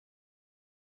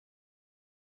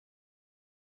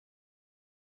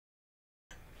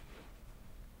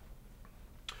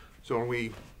So are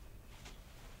we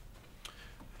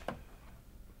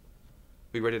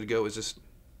ready to go? Is this...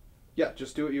 Yeah,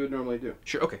 just do what you would normally do.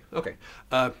 Sure, okay.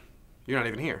 You're not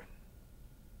even here.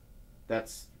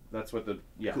 That's what the...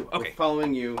 Yeah. Cool. Okay. We're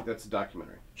following you, that's a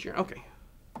documentary. Sure, okay.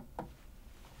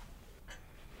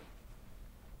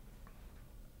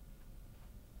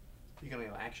 You got any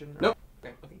action? Nope.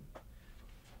 Okay.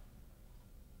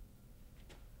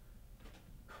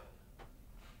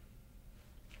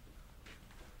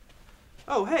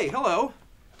 Oh, hey, hello.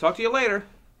 Talk to you later.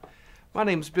 My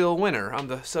name's Bill Weiner. I'm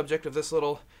the subject of this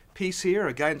little piece here,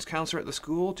 a guidance counselor at the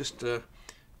school, just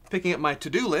picking up my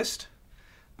to-do list.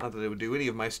 Not that it would do any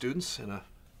of my students in a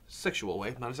sexual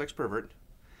way, not a sex pervert.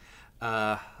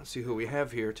 Let's see who we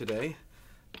have here today.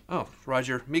 Oh,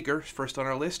 Roger Meeker, first on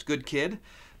our list. Good kid.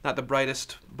 Not the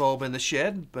brightest bulb in the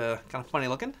shed, but kind of funny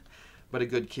looking, but a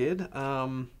good kid.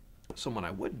 Someone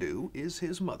I would do is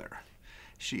his mother.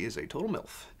 She is a total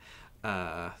MILF.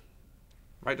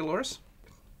 Right, Dolores?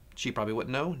 She probably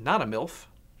wouldn't know. Not a MILF,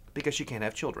 because she can't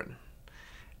have children.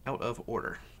 Out of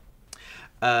order.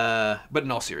 But in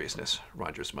all seriousness,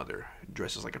 Roger's mother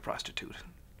dresses like a prostitute.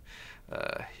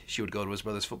 She would go to his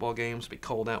brother's football games, be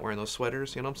cold out wearing those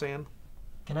sweaters, you know what I'm saying?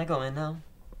 Can I go in now?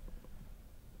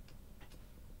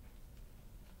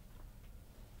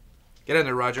 Get in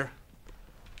there, Roger.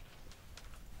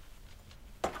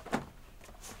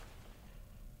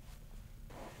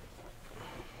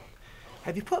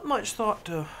 Have you put much thought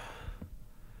to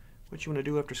what you want to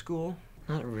do after school?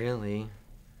 Not really.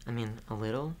 I mean, a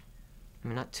little. I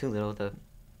mean, not too little. The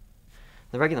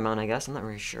regular amount, I guess. I'm not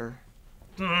really sure.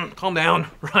 Calm down,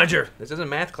 Roger. This isn't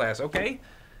math class, okay?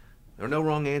 There are no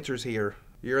wrong answers here.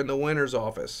 You're in the winner's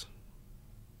office.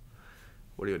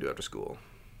 What do you do after school?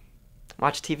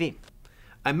 Watch TV.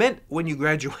 I meant when you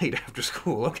graduate after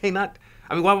school, okay? Not...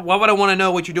 I mean, why would I want to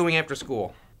know what you're doing after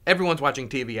school? Everyone's watching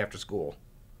TV after school.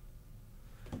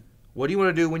 What do you want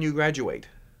to do when you graduate?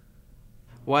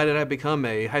 Why did I become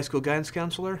a high school guidance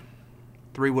counselor?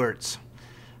 3 words.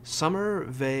 Summer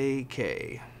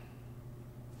vacay.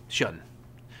 Shun.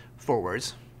 4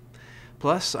 words.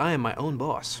 Plus, I am my own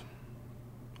boss.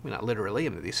 I mean, not literally. I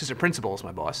mean, the assistant principal is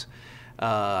my boss.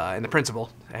 And the principal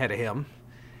ahead of him.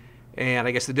 And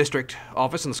I guess the district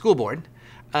office and the school board.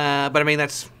 But I mean,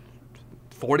 that's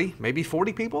 40, maybe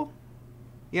 40 people,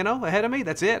 you know, ahead of me.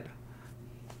 That's it.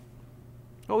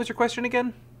 What was your question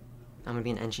again? I'm gonna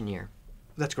be an engineer.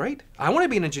 That's great. I want to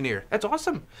be an engineer. That's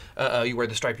awesome. You wear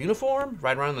the striped uniform,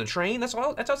 ride around on the train. That's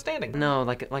outstanding. No,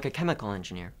 like a chemical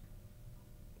engineer.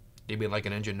 You mean like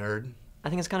an engine nerd? I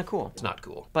think it's kind of cool. It's not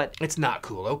cool. But it's not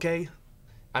cool, okay?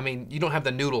 I mean, you don't have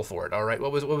the noodle for it, all right?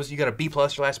 What was you got a B+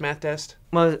 your last math test?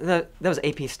 Well, that was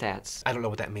AP Stats. I don't know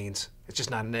what that means. It's just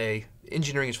not an A.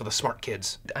 Engineering is for the smart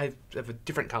kids. I have a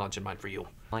different college in mind for you.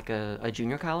 Like a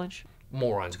junior college?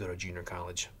 Morons go to junior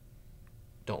college.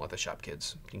 Don't let the shop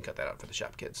kids. You can cut that out for the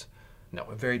shop kids. No,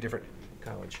 a very different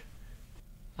college.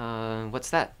 What's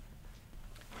that?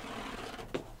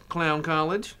 Clown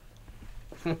college.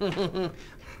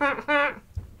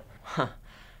 Huh.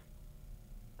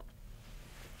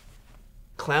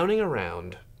 Clowning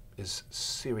around is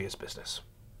serious business.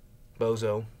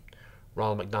 Bozo,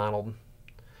 Ronald McDonald,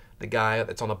 the guy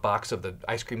that's on the box of the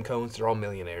ice cream cones, they're all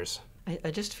millionaires.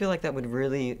 I just feel like that would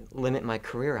really limit my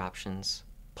career options.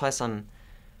 Plus, I'm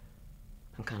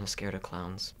kind of scared of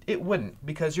clowns. It wouldn't,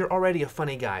 because you're already a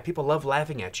funny guy. People love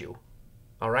laughing at you.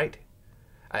 All right?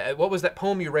 What was that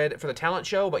poem you read for the talent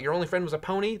show, but your only friend was a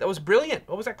pony? That was brilliant.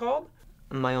 What was that called?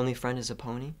 My only friend is a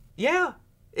pony? Yeah.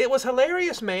 It was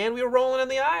hilarious, man. We were rolling in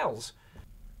the aisles.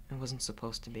 It wasn't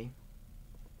supposed to be.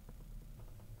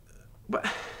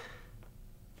 But...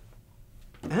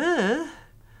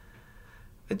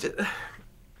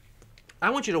 I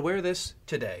want you to wear this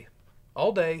today.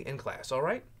 All day in class, all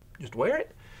right? Just wear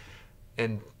it.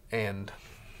 And...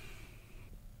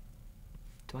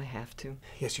 Do I have to?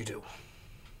 Yes, you do.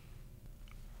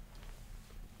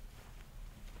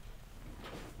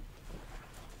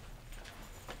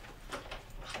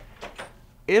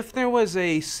 If there was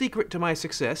a secret to my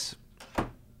success,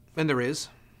 and there is,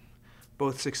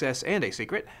 both success and a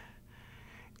secret,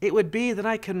 it would be that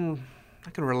I can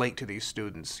relate to these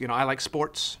students. You know, I like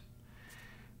sports.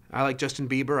 I like Justin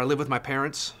Bieber. I live with my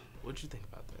parents. What'd you think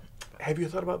about that? Have you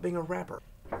thought about being a rapper?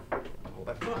 Hold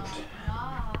that thought.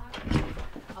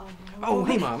 Oh,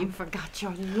 hey, Mom. You forgot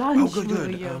your lunch, good.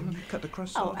 William. You cut the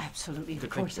crust Oh, off? absolutely. Of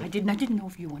course I didn't. I didn't know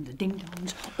if you wanted the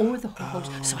ding-dongs or the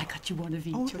ho-hos, so I got you one of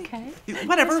each, okay?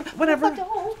 Whatever.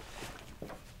 Oh,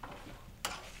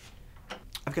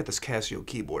 I've got this Casio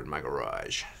keyboard in my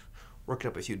garage.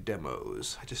 Working up a few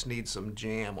demos. I just need some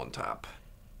jam on top.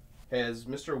 Has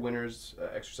Mr. Winner's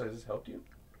exercises helped you?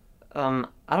 I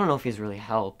don't know if he's really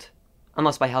helped.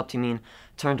 Unless by helped you mean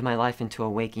turned my life into a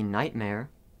waking nightmare.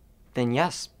 Then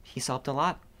yes, he's helped a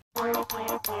lot.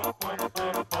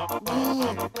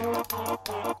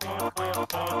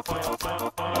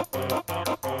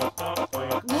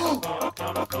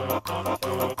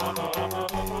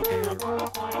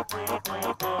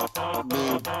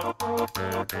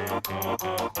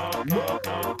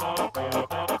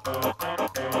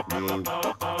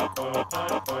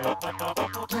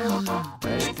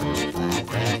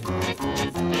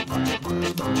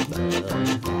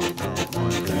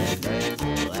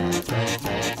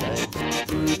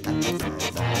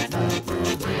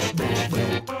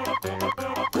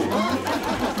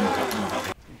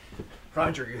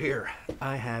 Roger, you're here.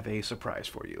 I have a surprise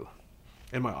for you.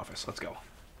 In my office. Let's go.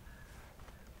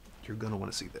 You're gonna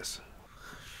want to see this.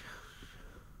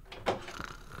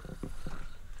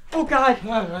 Oh, God!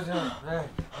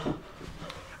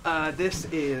 This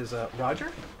is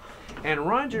Roger. And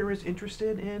Roger is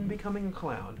interested in becoming a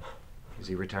clown. Is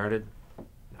he retarded?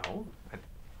 No.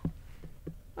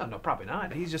 Oh, no, probably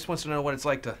not. He just wants to know what it's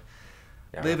like to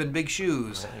live in big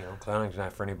shoes. You know, clowning's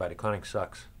not for anybody. Clowning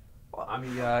sucks. Well, I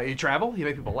mean, you travel, you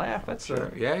make people laugh. That's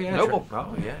Yeah. noble.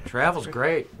 Oh, yeah. Travel's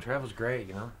great. Travel's great,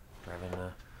 you know. Driving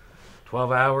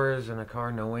 12 hours in a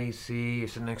car, no AC. You're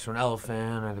sitting next to an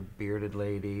elephant or the bearded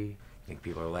lady. You think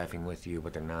people are laughing with you,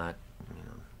 but they're not. You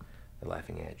know, they're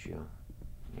laughing at you.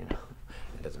 You know,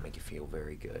 it doesn't make you feel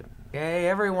very good. Hey,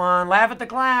 everyone, laugh at the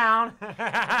clown.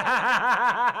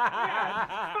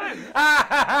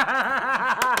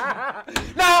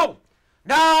 No!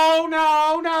 No,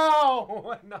 no,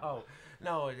 no! No,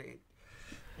 no.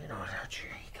 You know, it hurts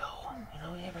your ego. You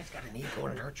know, everybody's got an ego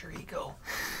and it hurts your ego.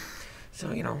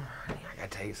 So, you know, I gotta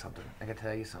tell you something.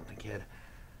 Kid.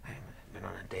 I've been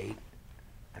on a date.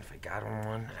 And if I got on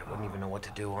one, I wouldn't even know what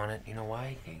to do on it. You know why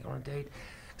I can't go on a date?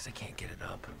 Because I can't get it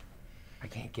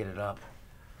up.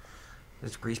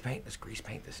 This grease paint,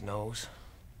 this nose.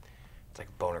 It's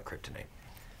like boner kryptonite.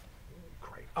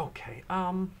 Great. Okay.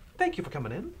 Thank you for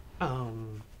coming in.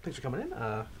 Thanks for coming in.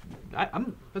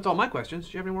 That's all my questions.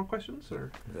 Do you have any more questions,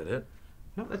 or? Is that it?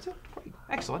 No, that's it. Great.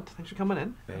 Excellent. Thanks for coming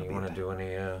in. Yeah, you want to do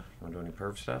any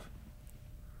perv stuff?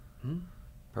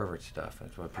 Pervert stuff.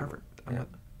 That's what people.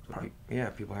 Pervert.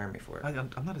 People hire me for it.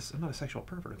 I'm not a sexual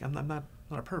pervert. I'm not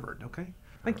a pervert. Okay.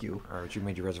 Thank you. All right, you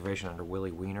made your reservation under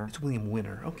Willie Weiner. It's William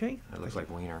Winner. Okay. It looks like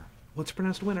Weiner. Well, it's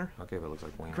pronounced Winner. Okay, but it looks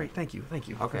like Weiner. Great. Thank you.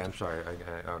 Okay, I'm sorry.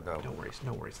 I'll go. No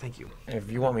worries. Thank you. If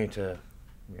you want me to,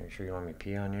 you sure you want me to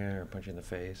pee on you or punch you in the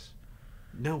face?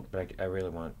 No. But I really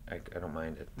want. I don't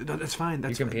mind it. No, that's fine.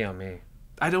 That's you can fine. pee on me.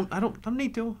 I don't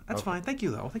need to. That's Okay. fine. Thank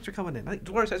you though. Thanks for coming in. I think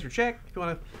Dolores has your check. If you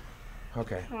want to.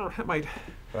 Okay. That might.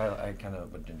 But I kind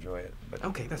of would enjoy it. But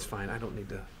Okay, that's fine. I don't need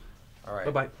to. all right.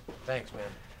 Bye-bye. Thanks, man.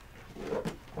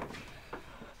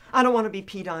 I don't want to be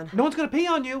peed on. No one's gonna pee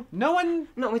on you. No one.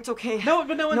 No, it's okay. No,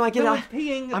 but no one's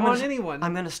peeing on anyone.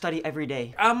 I'm gonna study every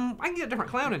day. I can get a different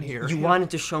clown in here. You wanted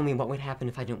to show me what would happen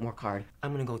if I didn't work hard.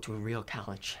 I'm gonna go to a real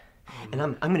college. And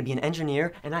I'm gonna be an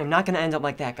engineer, and I'm not gonna end up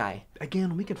like that guy.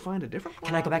 Again, we can find a different clown.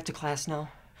 Can I go back to class now?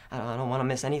 I don't want to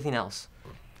miss anything else.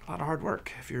 A lot of hard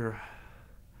work. If you're.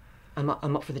 I'm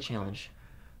up for the challenge.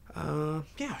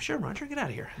 Yeah, sure, Roger. Get out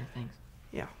of here. Thanks.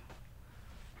 Yeah.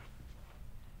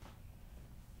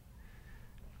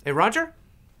 Hey, Roger?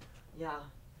 Yeah.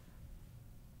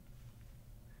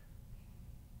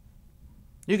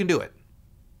 You can do it.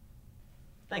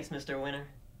 Thanks, Mr. Winner.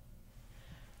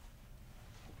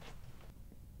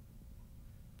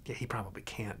 Yeah, he probably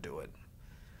can't do it.